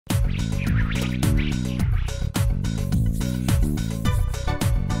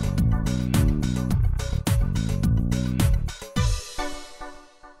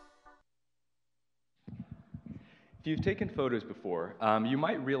you've taken photos before, you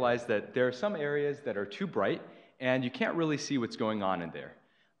might realize that there are some areas that are too bright and you can't really see what's going on in there.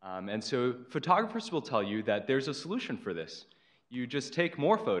 And so photographers will tell you that there's a solution for this. You just take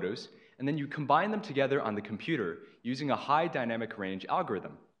more photos and then you combine them together on the computer using a high dynamic range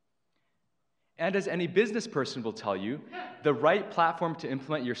algorithm. And as any business person will tell you, the right platform to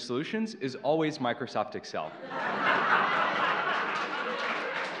implement your solutions is always Microsoft Excel.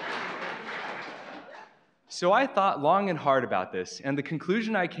 So I thought long and hard about this, and the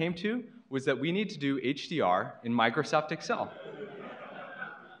conclusion I came to was that we need to do HDR in Microsoft Excel.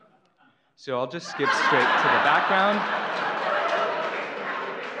 So I'll just skip straight to the background.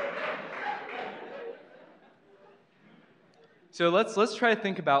 So let's try to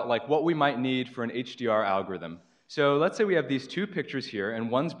think about what we might need for an HDR algorithm. So let's say we have these two pictures here, and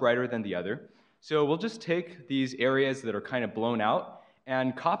one's brighter than the other. So we'll just take these areas that are kind of blown out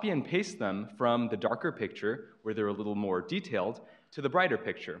and copy and paste them from the darker picture, where they're a little more detailed, to the brighter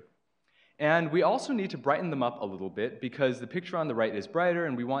picture. And we also need to brighten them up a little bit because the picture on the right is brighter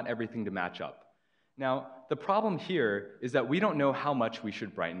and we want everything to match up. Now, the problem here is that we don't know how much we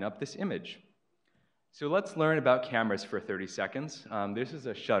should brighten up this image. So let's learn about cameras for 30 seconds. This is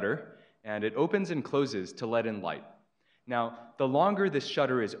a shutter, and it opens and closes to let in light. Now, the longer this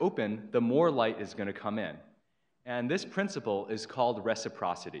shutter is open, the more light is going to come in. And this principle is called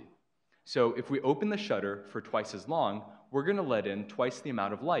reciprocity. So if we open the shutter for twice as long, we're going to let in twice the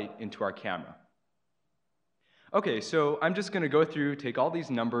amount of light into our camera. Okay, so I'm just going to go through, take all these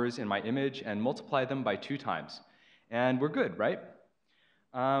numbers in my image and multiply them by 2 times. And we're good, right?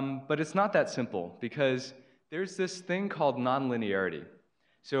 But it's not that simple, because there's this thing called nonlinearity.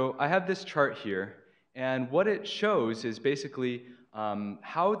 So I have this chart here, and what it shows is basically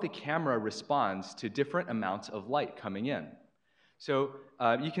how the camera responds to different amounts of light coming in. So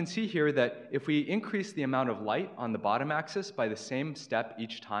you can see here that if we increase the amount of light on the bottom axis by the same step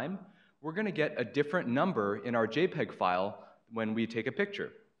each time, we're going to get a different number in our JPEG file when we take a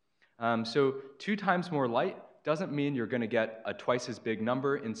picture. So 2 times more light doesn't mean you're going to get a twice as big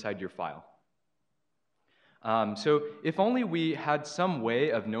number inside your file. So if only we had some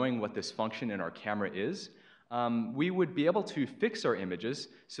way of knowing what this function in our camera is, we would be able to fix our images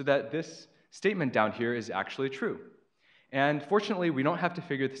so that this statement down here is actually true. And fortunately, we don't have to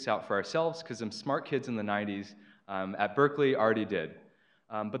figure this out for ourselves, because some smart kids in the 90s at Berkeley already did.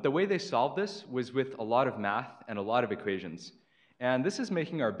 But the way they solved this was with a lot of math and a lot of equations. And this is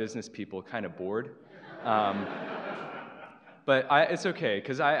making our business people kind of bored. But it's okay,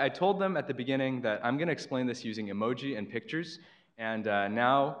 because I told them at the beginning that I'm going to explain this using emoji and pictures, and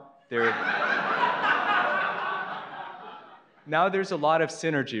now there's a lot of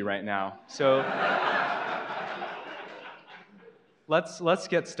synergy right now. So let's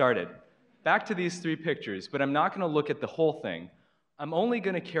get started. Back to these 3 pictures, but I'm not going to look at the whole thing. I'm only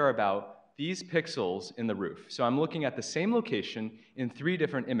going to care about these pixels in the roof. So I'm looking at the same location in 3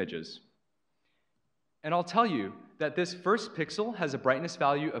 different images. And I'll tell you that this first pixel has a brightness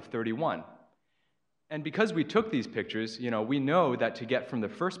value of 31. And because we took these pictures, we know that to get from the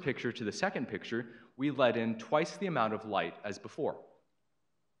first picture to the second picture, we let in twice the amount of light as before.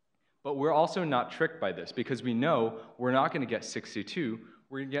 But we're also not tricked by this, because we know we're not going to get 62,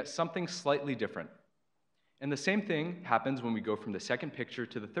 we're going to get something slightly different. And the same thing happens when we go from the second picture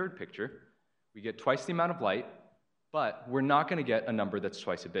to the third picture. We get twice the amount of light, but we're not going to get a number that's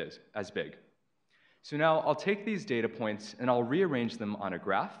twice as big. So now I'll take these data points and I'll rearrange them on a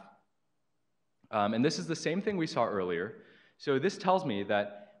graph. And this is the same thing we saw earlier. So this tells me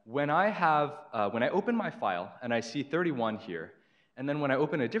that when I open my file and I see 31 here, and then when I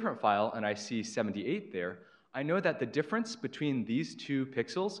open a different file and I see 78 there, I know that the difference between these 2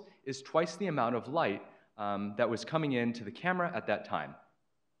 pixels is twice the amount of light that was coming into the camera at that time.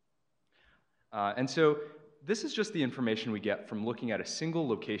 And so this is just the information we get from looking at a single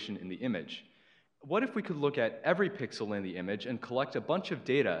location in the image. What if we could look at every pixel in the image and collect a bunch of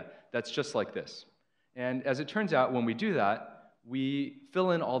data that's just like this? And as it turns out, when we do that, we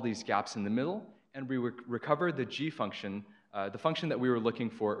fill in all these gaps in the middle, and we recover the G function, the function that we were looking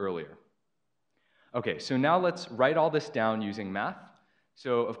for earlier. Okay, so now let's write all this down using math.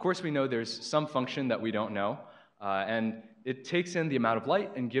 So of course we know there's some function that we don't know, and it takes in the amount of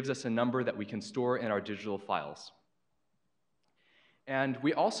light and gives us a number that we can store in our digital files. And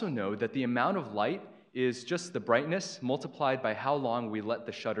we also know that the amount of light is just the brightness multiplied by how long we let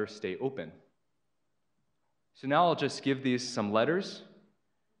the shutter stay open. So now I'll just give these some letters.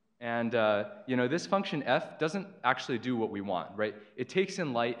 And this function f doesn't actually do what we want, right? It takes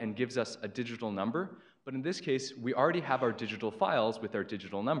in light and gives us a digital number. But in this case, we already have our digital files with our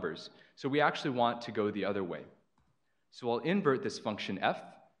digital numbers. So we actually want to go the other way. So I'll invert this function f,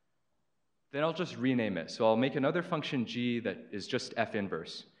 then I'll just rename it. So I'll make another function g that is just f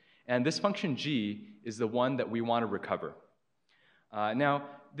inverse. And this function g is the one that we want to recover. Now,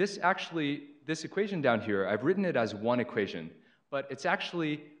 this equation down here, I've written it as one equation, but it's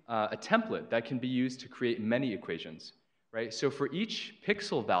actually a template that can be used to create many equations, right? So for each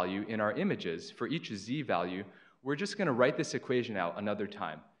pixel value in our images, for each z value, we're just going to write this equation out another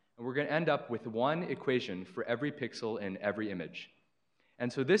time. And we're going to end up with one equation for every pixel in every image.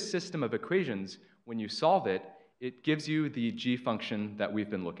 And so this system of equations, when you solve it, it gives you the g function that we've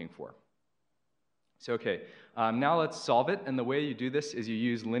been looking for. So okay, now let's solve it. And the way you do this is you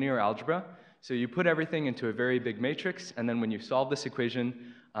use linear algebra. So you put everything into a very big matrix, and then when you solve this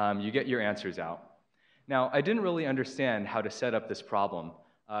equation, you get your answers out. Now, I didn't really understand how to set up this problem.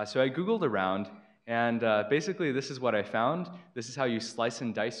 So I Googled around, and basically this is what I found. This is how you slice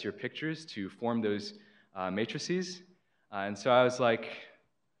and dice your pictures to form those matrices. And so I was like,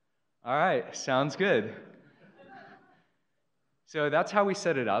 all right, sounds good. So that's how we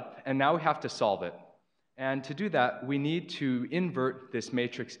set it up, and now we have to solve it. And to do that, we need to invert this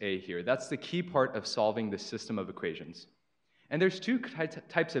matrix A here. That's the key part of solving this system of equations. And there's two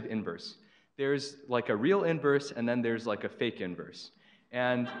types of inverse. There's like a real inverse, and then there's like a fake inverse.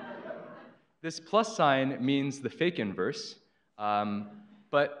 And this plus sign means the fake inverse.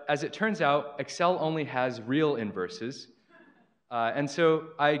 But as it turns out, Excel only has real inverses. And so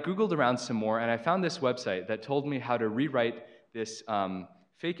I Googled around some more, and I found this website that told me how to rewrite this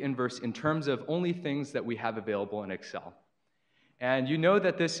fake inverse in terms of only things that we have available in Excel. And you know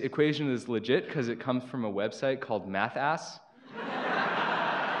that this equation is legit because it comes from a website called MathAss.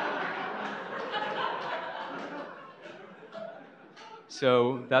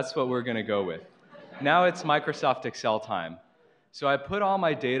 So that's what we're going to go with. Now it's Microsoft Excel time. So I put all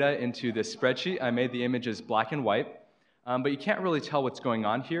my data into this spreadsheet. I made the images black and white. But you can't really tell what's going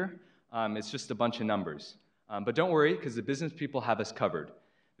on here. It's just a bunch of numbers. But don't worry, because the business people have us covered.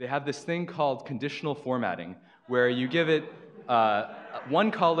 They have this thing called conditional formatting, where you give it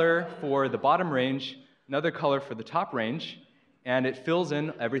one color for the bottom range, another color for the top range, and it fills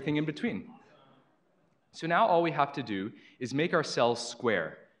in everything in between. So now all we have to do is make our cells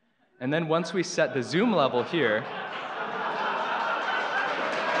square. And then once we set the zoom level here,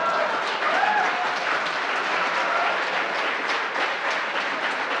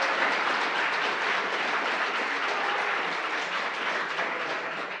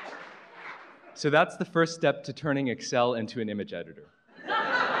 so that's the first step to turning Excel into an image editor.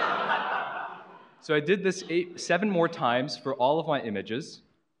 So I did this 7 more times for all of my images.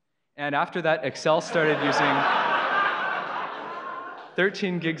 And after that, Excel started using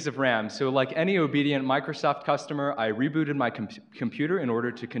 13 gigs of RAM. So like any obedient Microsoft customer, I rebooted my computer in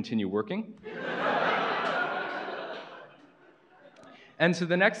order to continue working. And so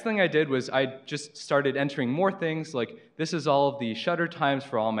the next thing I did was I just started entering more things, like this is all of the shutter times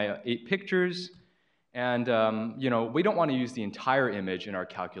for all my 8 pictures. And we don't want to use the entire image in our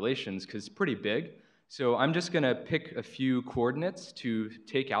calculations because it's pretty big. So I'm just going to pick a few coordinates to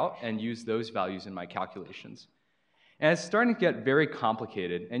take out and use those values in my calculations. And it's starting to get very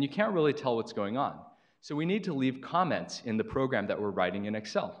complicated, and you can't really tell what's going on. So we need to leave comments in the program that we're writing in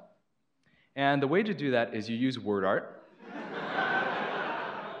Excel. And the way to do that is you use WordArt.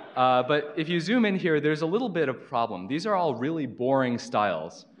 But if you zoom in here, there's a little bit of problem. These are all really boring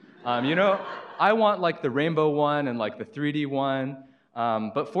styles. I want like the rainbow one and like the 3D one.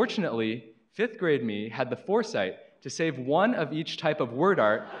 But fortunately, 5th grade me had the foresight to save one of each type of word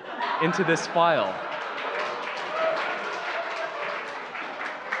art into this file.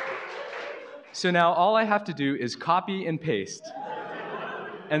 So now all I have to do is copy and paste.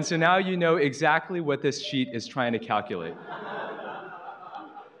 And so now you know exactly what this sheet is trying to calculate.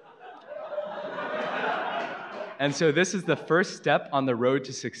 And so this is the first step on the road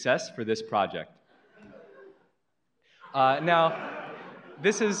to success for this project. Now,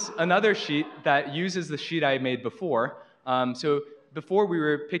 this is another sheet that uses the sheet I made before. So before we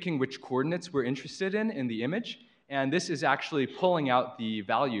were picking which coordinates we're interested in the image, and this is actually pulling out the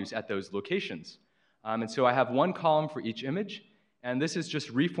values at those locations. And so I have one column for each image, and this is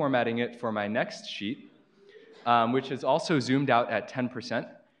just reformatting it for my next sheet, which is also zoomed out at 10%.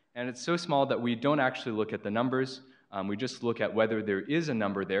 And it's so small that we don't actually look at the numbers. We just look at whether there is a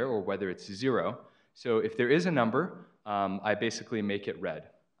number there or whether it's 0. So if there is a number, I basically make it red.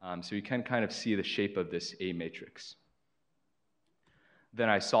 So you can kind of see the shape of this A matrix. Then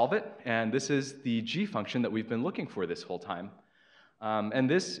I solve it, and this is the G function that we've been looking for this whole time. And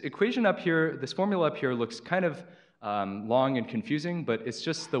this equation up here, this formula up here looks kind of long and confusing, but it's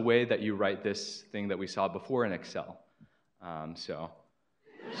just the way that you write this thing that we saw before in Excel. So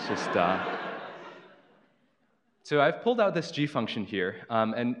it's just... So I've pulled out this G function here,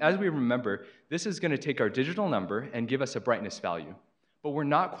 and as we remember, this is going to take our digital number and give us a brightness value. But we're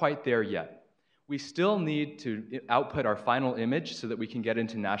not quite there yet. We still need to output our final image so that we can get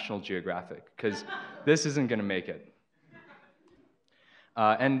into National Geographic, because this isn't going to make it.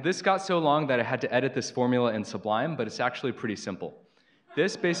 And this got so long that I had to edit this formula in Sublime, but it's actually pretty simple.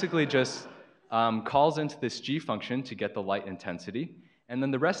 This basically just calls into this G function to get the light intensity, and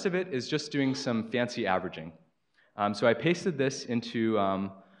then the rest of it is just doing some fancy averaging. So I pasted this into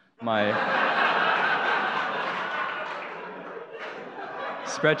my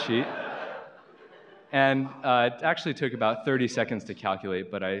spreadsheet, and it actually took about 30 seconds to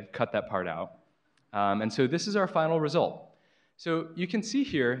calculate, but I cut that part out. And so this is our final result. So you can see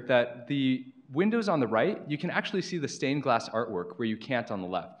here that the windows on the right, you can actually see the stained glass artwork where you can't on the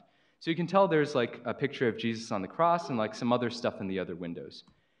left. So you can tell there's like a picture of Jesus on the cross and like some other stuff in the other windows.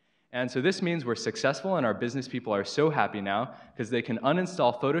 And so this means we're successful, and our business people are so happy now because they can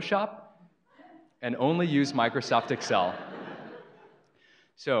uninstall Photoshop and only use Microsoft Excel.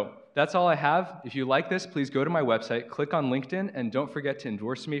 So that's all I have. If you like this, please go to my website, click on LinkedIn, and don't forget to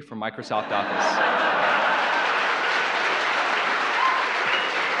endorse me for Microsoft Office.